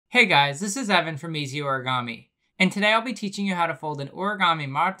Hey guys, this is Evan from EzOrigami, and today I'll be teaching you how to fold an Origami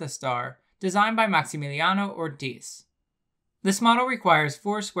Marta Star designed by Maximiliano Ortiz. This model requires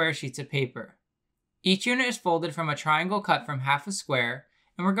 4 square sheets of paper. Each unit is folded from a triangle cut from half a square,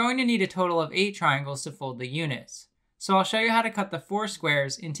 and we're going to need a total of 8 triangles to fold the units. So I'll show you how to cut the 4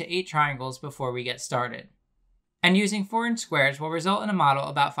 squares into 8 triangles before we get started. And using 4-inch squares will result in a model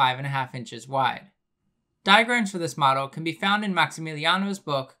about 5.5 inches wide. Diagrams for this model can be found in Maximiliano's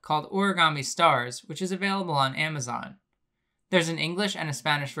book called Origami Stars, which is available on Amazon. There's an English and a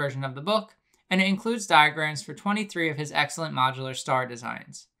Spanish version of the book, and it includes diagrams for 23 of his excellent modular star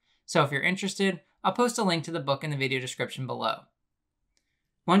designs. So if you're interested, I'll post a link to the book in the video description below.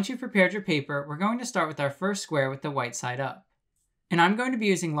 Once you've prepared your paper, we're going to start with our first square with the white side up. And I'm going to be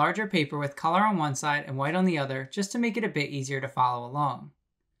using larger paper with color on one side and white on the other just to make it a bit easier to follow along.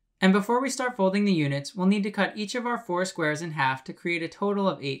 And before we start folding the units, we'll need to cut each of our 4 squares in half to create a total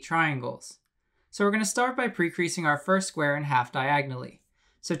of 8 triangles. So we're going to start by pre-creasing our first square in half diagonally.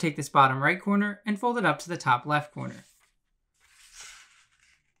 So take this bottom right corner and fold it up to the top left corner.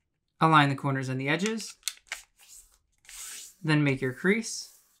 Align the corners and the edges. Then make your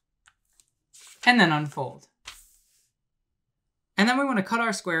crease. And then unfold. And then we want to cut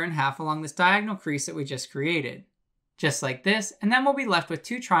our square in half along this diagonal crease that we just created. Just like this, and then we'll be left with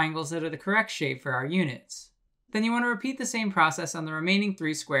 2 triangles that are the correct shape for our units. Then you want to repeat the same process on the remaining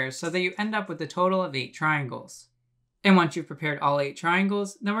 3 squares so that you end up with a total of 8 triangles. And once you've prepared all 8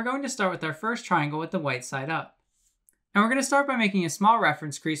 triangles, then we're going to start with our first triangle with the white side up. And we're going to start by making a small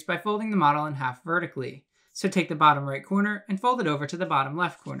reference crease by folding the model in half vertically. So take the bottom right corner and fold it over to the bottom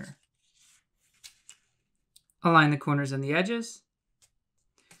left corner. Align the corners and the edges.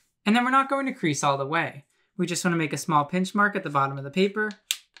 And then we're not going to crease all the way. We just want to make a small pinch mark at the bottom of the paper,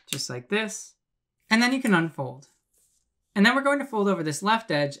 just like this, and then you can unfold. And then we're going to fold over this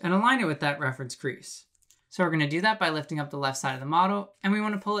left edge and align it with that reference crease. So we're going to do that by lifting up the left side of the model, and we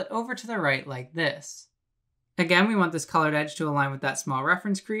want to pull it over to the right like this. Again, we want this colored edge to align with that small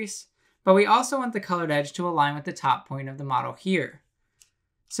reference crease, but we also want the colored edge to align with the top point of the model here.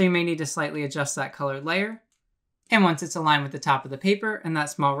 So you may need to slightly adjust that colored layer. And once it's aligned with the top of the paper and that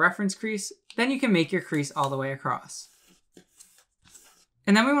small reference crease, then you can make your crease all the way across.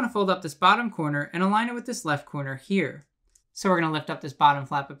 And then we want to fold up this bottom corner and align it with this left corner here. So we're going to lift up this bottom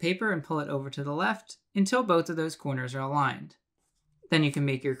flap of paper and pull it over to the left until both of those corners are aligned. Then you can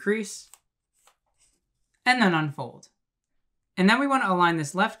make your crease and then unfold. And then we want to align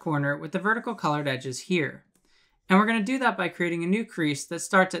this left corner with the vertical colored edges here. And we're going to do that by creating a new crease that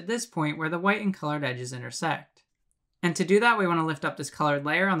starts at this point where the white and colored edges intersect. And to do that, we want to lift up this colored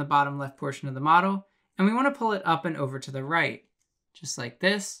layer on the bottom left portion of the model, and we want to pull it up and over to the right, just like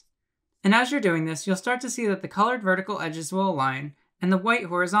this. And as you're doing this, you'll start to see that the colored vertical edges will align, and the white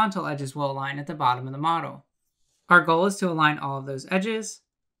horizontal edges will align at the bottom of the model. Our goal is to align all of those edges,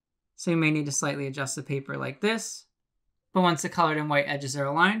 so you may need to slightly adjust the paper like this. But once the colored and white edges are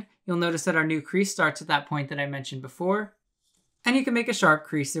aligned, you'll notice that our new crease starts at that point that I mentioned before, and you can make a sharp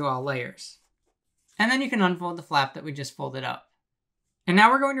crease through all layers. And then you can unfold the flap that we just folded up. And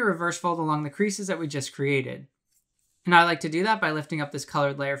now we're going to reverse fold along the creases that we just created. And I like to do that by lifting up this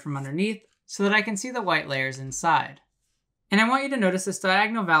colored layer from underneath so that I can see the white layers inside. And I want you to notice this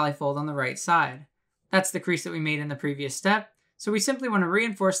diagonal valley fold on the right side. That's the crease that we made in the previous step. So we simply want to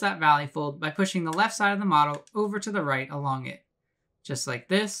reinforce that valley fold by pushing the left side of the model over to the right along it. Just like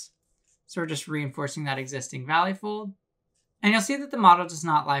this. So we're just reinforcing that existing valley fold. And you'll see that the model does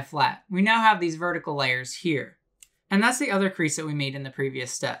not lie flat. We now have these vertical layers here. And that's the other crease that we made in the previous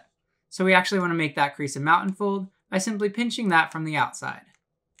step. So we actually want to make that crease a mountain fold by simply pinching that from the outside.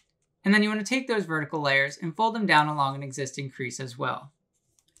 And then you want to take those vertical layers and fold them down along an existing crease as well.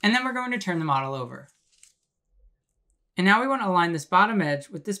 And then we're going to turn the model over. And now we want to align this bottom edge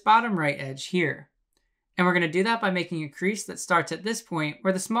with this bottom right edge here. And we're going to do that by making a crease that starts at this point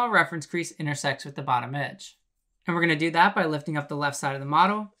where the small reference crease intersects with the bottom edge. And we're going to do that by lifting up the left side of the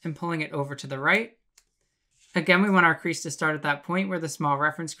model and pulling it over to the right. Again, we want our crease to start at that point where the small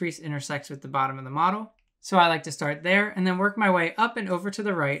reference crease intersects with the bottom of the model. So I like to start there and then work my way up and over to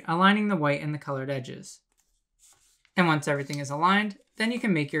the right, aligning the white and the colored edges. And once everything is aligned, then you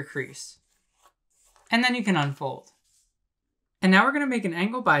can make your crease. And then you can unfold. And now we're going to make an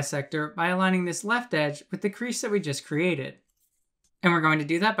angle bisector by aligning this left edge with the crease that we just created. And we're going to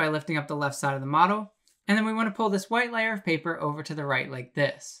do that by lifting up the left side of the model. And then we want to pull this white layer of paper over to the right like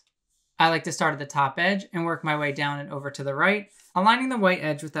this. I like to start at the top edge and work my way down and over to the right, aligning the white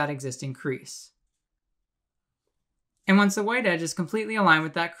edge with that existing crease. And once the white edge is completely aligned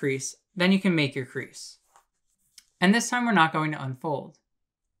with that crease, then you can make your crease. And this time we're not going to unfold.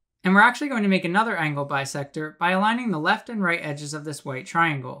 And we're actually going to make another angle bisector by aligning the left and right edges of this white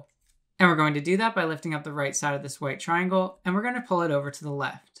triangle. And we're going to do that by lifting up the right side of this white triangle, and we're going to pull it over to the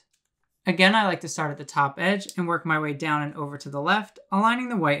left. Again, I like to start at the top edge and work my way down and over to the left, aligning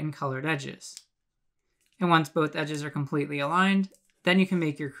the white and colored edges. And once both edges are completely aligned, then you can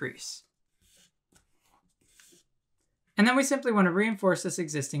make your crease. And then we simply want to reinforce this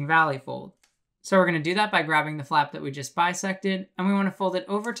existing valley fold. So we're going to do that by grabbing the flap that we just bisected, and we want to fold it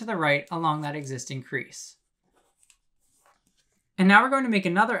over to the right along that existing crease. And now we're going to make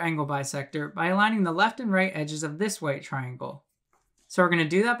another angle bisector by aligning the left and right edges of this white triangle. So we're going to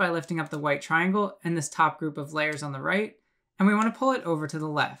do that by lifting up the white triangle and this top group of layers on the right, and we want to pull it over to the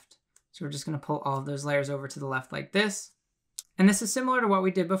left. So we're just going to pull all of those layers over to the left like this. And this is similar to what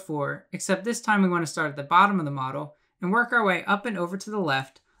we did before, except this time we want to start at the bottom of the model and work our way up and over to the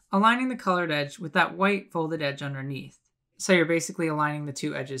left, aligning the colored edge with that white folded edge underneath. So you're basically aligning the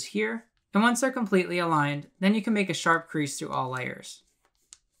two edges here, and once they're completely aligned, then you can make a sharp crease through all layers.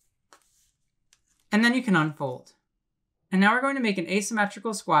 And then you can unfold. And now we're going to make an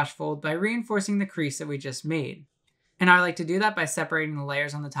asymmetrical squash fold by reinforcing the crease that we just made. And I like to do that by separating the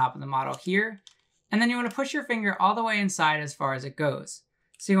layers on the top of the model here, and then you want to push your finger all the way inside as far as it goes.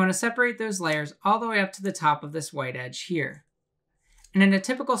 So you want to separate those layers all the way up to the top of this white edge here. And in a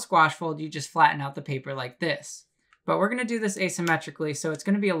typical squash fold, you just flatten out the paper like this. But we're going to do this asymmetrically, so it's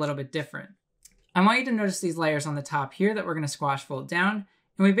going to be a little bit different. I want you to notice these layers on the top here that we're going to squash fold down,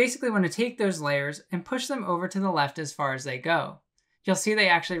 and we basically want to take those layers and push them over to the left as far as they go. You'll see they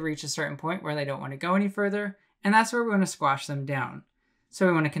actually reach a certain point where they don't want to go any further, and that's where we want to squash them down. So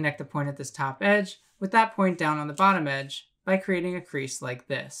we want to connect the point at this top edge with that point down on the bottom edge by creating a crease like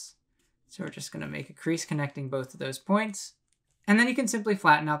this. So we're just going to make a crease connecting both of those points, and then you can simply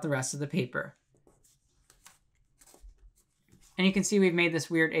flatten out the rest of the paper. And you can see we've made this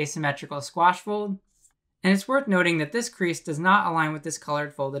weird asymmetrical squash fold. And it's worth noting that this crease does not align with this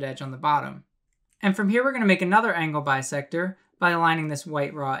colored folded edge on the bottom. And from here we're going to make another angle bisector by aligning this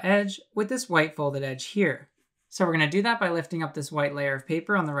white raw edge with this white folded edge here. So we're going to do that by lifting up this white layer of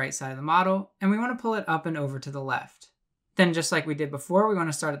paper on the right side of the model, and we want to pull it up and over to the left. Then just like we did before, we want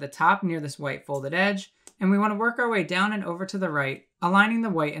to start at the top near this white folded edge, and we want to work our way down and over to the right, aligning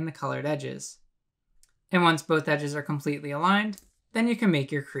the white and the colored edges. And once both edges are completely aligned, then you can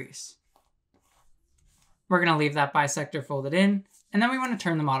make your crease. We're going to leave that bisector folded in, and then we want to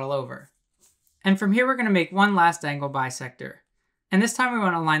turn the model over. And from here we're going to make one last angle bisector. And this time we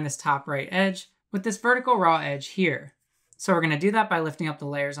want to align this top right edge with this vertical raw edge here. So we're going to do that by lifting up the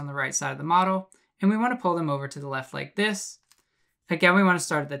layers on the right side of the model, and we want to pull them over to the left like this. Again, we want to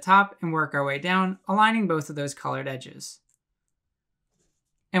start at the top and work our way down, aligning both of those colored edges.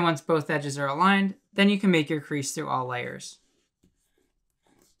 And once both edges are aligned, then you can make your crease through all layers.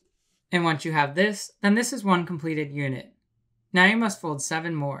 And once you have this, then this is one completed unit. Now you must fold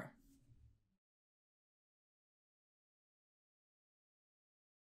 7 more.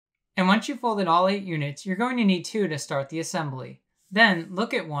 And once you've folded all 8 units, you're going to need 2 to start the assembly. Then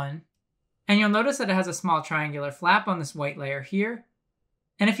look at one, and you'll notice that it has a small triangular flap on this white layer here.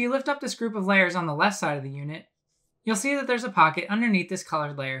 And if you lift up this group of layers on the left side of the unit, you'll see that there's a pocket underneath this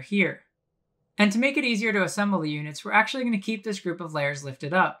colored layer here. And to make it easier to assemble the units, we're actually going to keep this group of layers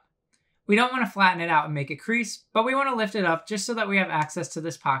lifted up. We don't want to flatten it out and make a crease, but we want to lift it up just so that we have access to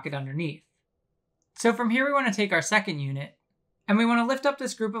this pocket underneath. So from here we want to take our second unit, and we want to lift up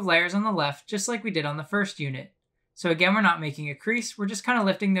this group of layers on the left just like we did on the first unit. So again, we're not making a crease, we're just kind of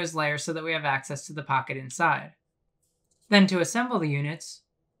lifting those layers so that we have access to the pocket inside. Then to assemble the units,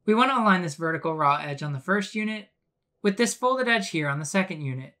 we want to align this vertical raw edge on the first unit with this folded edge here on the second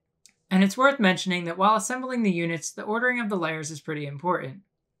unit. And it's worth mentioning that while assembling the units, the ordering of the layers is pretty important.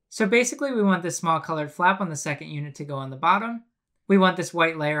 So basically we want this small colored flap on the second unit to go on the bottom, we want this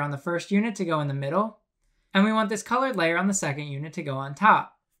white layer on the first unit to go in the middle, and we want this colored layer on the second unit to go on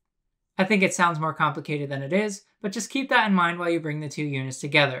top. I think it sounds more complicated than it is, but just keep that in mind while you bring the 2 units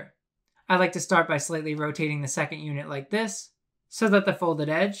together. I like to start by slightly rotating the second unit like this, so that the folded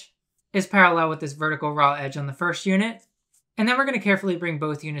edge is parallel with this vertical raw edge on the first unit, and then we're going to carefully bring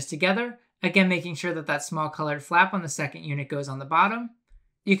both units together, again making sure that that small colored flap on the second unit goes on the bottom.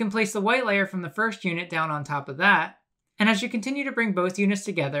 You can place the white layer from the first unit down on top of that, and as you continue to bring both units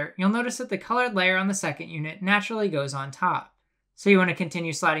together, you'll notice that the colored layer on the second unit naturally goes on top. So you want to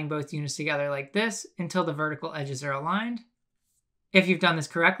continue sliding both units together like this until the vertical edges are aligned. If you've done this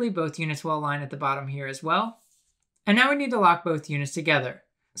correctly, both units will align at the bottom here as well. And now we need to lock both units together.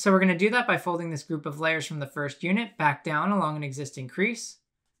 So we're going to do that by folding this group of layers from the first unit back down along an existing crease,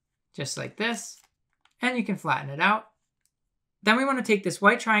 just like this, and you can flatten it out. Then we want to take this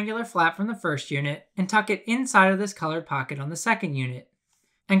white triangular flap from the first unit and tuck it inside of this colored pocket on the second unit.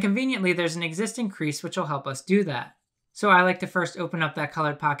 And conveniently, there's an existing crease which will help us do that. So I like to first open up that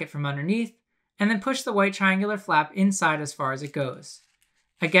colored pocket from underneath and then push the white triangular flap inside as far as it goes.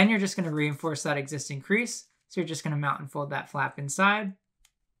 Again, you're just going to reinforce that existing crease. So you're just going to mount and fold that flap inside.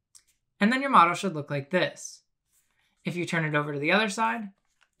 And then your model should look like this. If you turn it over to the other side,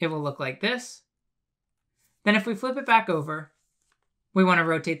 it will look like this. Then if we flip it back over, we want to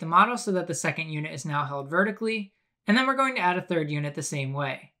rotate the model so that the second unit is now held vertically, and then we're going to add a third unit the same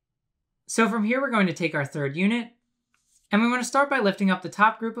way. So from here, we're going to take our third unit, and we want to start by lifting up the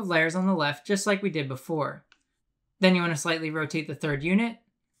top group of layers on the left, just like we did before. Then you want to slightly rotate the third unit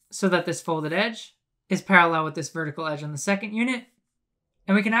so that this folded edge is parallel with this vertical edge on the second unit.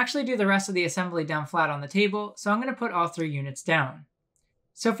 And we can actually do the rest of the assembly down flat on the table, so I'm going to put all 3 units down.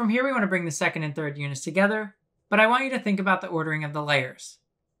 So from here, we want to bring the second and third units together, but I want you to think about the ordering of the layers.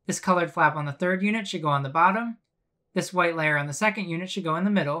 This colored flap on the third unit should go on the bottom, this white layer on the second unit should go in the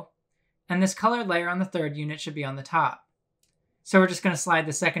middle, and this colored layer on the third unit should be on the top. So we're just going to slide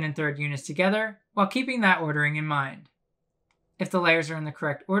the second and third units together while keeping that ordering in mind. If the layers are in the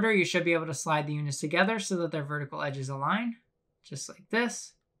correct order, you should be able to slide the units together so that their vertical edges align, just like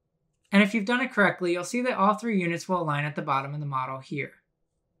this. And if you've done it correctly, you'll see that all 3 units will align at the bottom of the model here.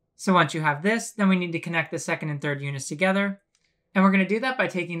 So once you have this, then we need to connect the second and third units together. And we're going to do that by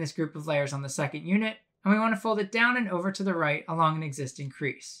taking this group of layers on the second unit, and we want to fold it down and over to the right along an existing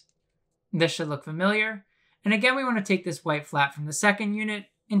crease. This should look familiar. And again, we want to take this white flap from the second unit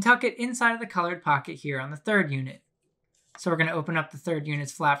and tuck it inside of the colored pocket here on the third unit. So we're going to open up the third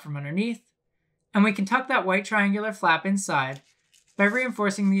unit's flap from underneath, and we can tuck that white triangular flap inside by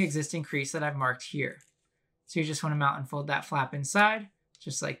reinforcing the existing crease that I've marked here. So you just want to mount and fold that flap inside,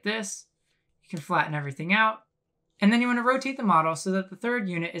 just like this. You can flatten everything out, and then you want to rotate the model so that the third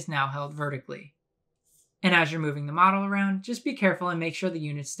unit is now held vertically. And as you're moving the model around, just be careful and make sure the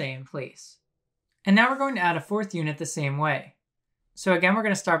units stay in place. And now we're going to add a fourth unit the same way. So again, we're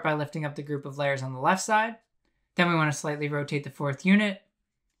going to start by lifting up the group of layers on the left side. Then we want to slightly rotate the fourth unit.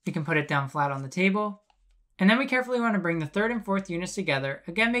 We can put it down flat on the table. And then we carefully want to bring the third and fourth units together,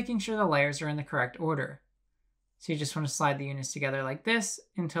 again making sure the layers are in the correct order. So you just want to slide the units together like this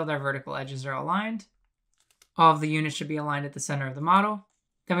until their vertical edges are aligned. All of the units should be aligned at the center of the model.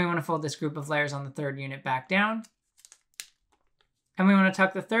 Then we want to fold this group of layers on the third unit back down. And we want to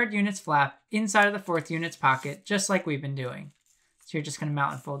tuck the third unit's flap inside of the fourth unit's pocket, just like we've been doing. So you're just going to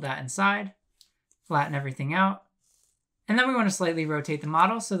mount and fold that inside, flatten everything out. And then we want to slightly rotate the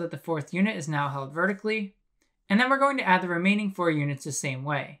model so that the fourth unit is now held vertically. And then we're going to add the remaining 4 units the same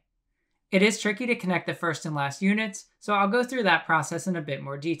way. It is tricky to connect the first and last units, so I'll go through that process in a bit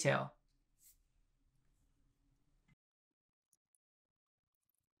more detail.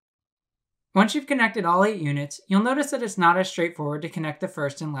 Once you've connected all 8 units, you'll notice that it's not as straightforward to connect the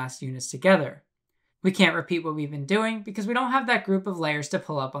first and last units together. We can't repeat what we've been doing because we don't have that group of layers to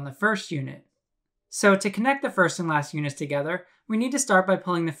pull up on the first unit. So to connect the first and last units together, we need to start by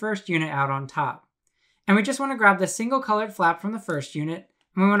pulling the first unit out on top. And we just want to grab the single colored flap from the first unit,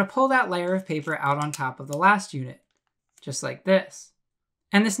 and we want to pull that layer of paper out on top of the last unit, just like this.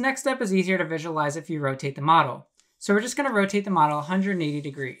 And this next step is easier to visualize if you rotate the model. So we're just going to rotate the model 180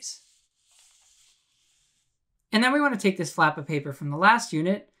 degrees. And then we want to take this flap of paper from the last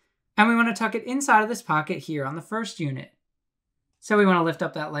unit, and we want to tuck it inside of this pocket here on the first unit. So we want to lift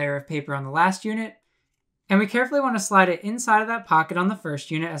up that layer of paper on the last unit, and we carefully want to slide it inside of that pocket on the first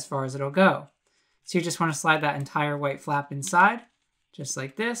unit as far as it'll go. So you just want to slide that entire white flap inside, just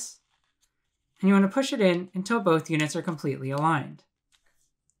like this, and you want to push it in until both units are completely aligned.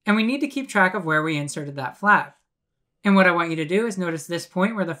 And we need to keep track of where we inserted that flap. And what I want you to do is notice this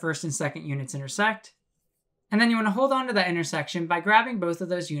point where the first and second units intersect, and then you want to hold on to that intersection by grabbing both of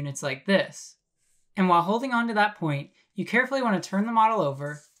those units like this. And while holding on to that point, you carefully want to turn the model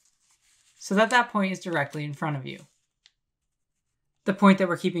over so that that point is directly in front of you. The point that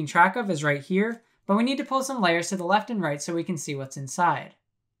we're keeping track of is right here, but we need to pull some layers to the left and right so we can see what's inside.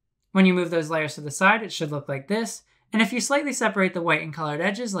 When you move those layers to the side, it should look like this, and if you slightly separate the white and colored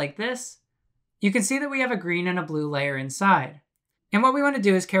edges like this, you can see that we have a green and a blue layer inside. And what we want to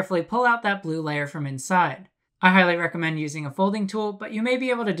do is carefully pull out that blue layer from inside. I highly recommend using a folding tool, but you may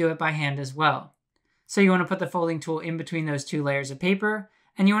be able to do it by hand as well. So you want to put the folding tool in between those 2 layers of paper,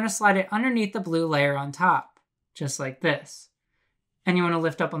 and you want to slide it underneath the blue layer on top, just like this. And you want to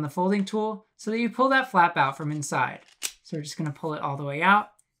lift up on the folding tool so that you pull that flap out from inside. So we're just going to pull it all the way out.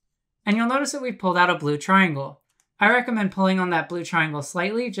 And you'll notice that we've pulled out a blue triangle. I recommend pulling on that blue triangle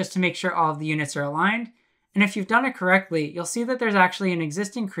slightly just to make sure all of the units are aligned. And if you've done it correctly, you'll see that there's actually an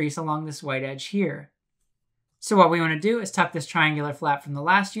existing crease along this white edge here. So what we want to do is tuck this triangular flap from the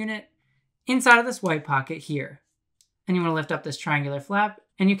last unit inside of this white pocket here. And you want to lift up this triangular flap,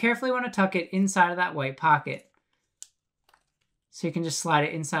 and you carefully want to tuck it inside of that white pocket. So you can just slide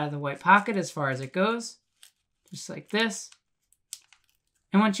it inside of the white pocket as far as it goes, just like this.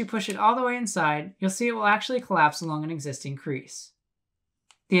 And once you push it all the way inside, you'll see it will actually collapse along an existing crease.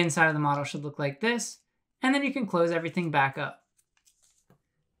 The inside of the model should look like this, and then you can close everything back up.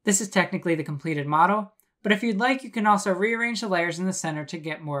 This is technically the completed model, but if you'd like, you can also rearrange the layers in the center to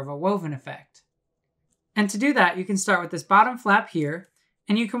get more of a woven effect. And to do that, you can start with this bottom flap here,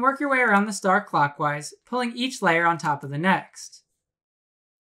 and you can work your way around the star clockwise, pulling each layer on top of the next.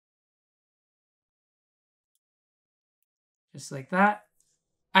 Just like that.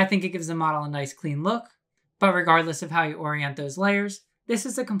 I think it gives the model a nice clean look, but regardless of how you orient those layers, this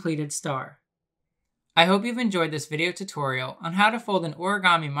is a completed star. I hope you've enjoyed this video tutorial on how to fold an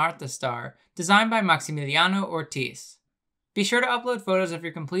Origami Marta Star designed by Maximiliano Ortiz. Be sure to upload photos of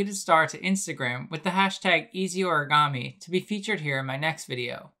your completed star to Instagram with the hashtag EzOrigami to be featured here in my next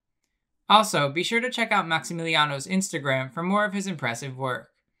video. Also, be sure to check out Maximiliano's Instagram for more of his impressive work.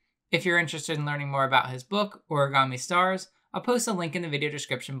 If you're interested in learning more about his book, Origami Stars, I'll post a link in the video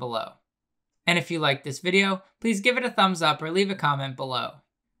description below. And if you liked this video, please give it a thumbs up or leave a comment below.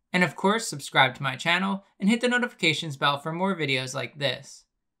 And of course, subscribe to my channel and hit the notifications bell for more videos like this.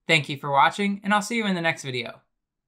 Thank you for watching, and I'll see you in the next video.